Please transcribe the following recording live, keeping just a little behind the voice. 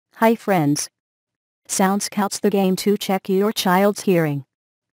Hi friends. Sound Scout's the game to check your child's hearing.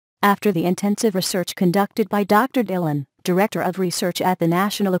 After the intensive research conducted by Dr. Dillon, Director of Research at the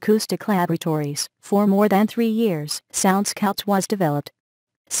National Acoustic Laboratories, for more than 3 years, Sound Scout was developed.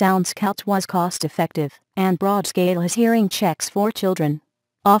 Sound Scout was cost-effective, and broad-scale hearing checks for children.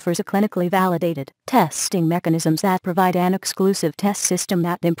 Offers a clinically validated testing mechanisms that provide an exclusive test system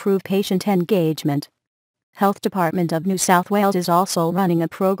that improve patient engagement. Health Department of New South Wales is also running a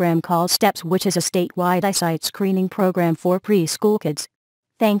program called STEPS, which is a statewide eyesight screening program for preschool kids.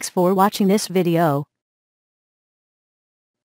 Thanks for watching this video.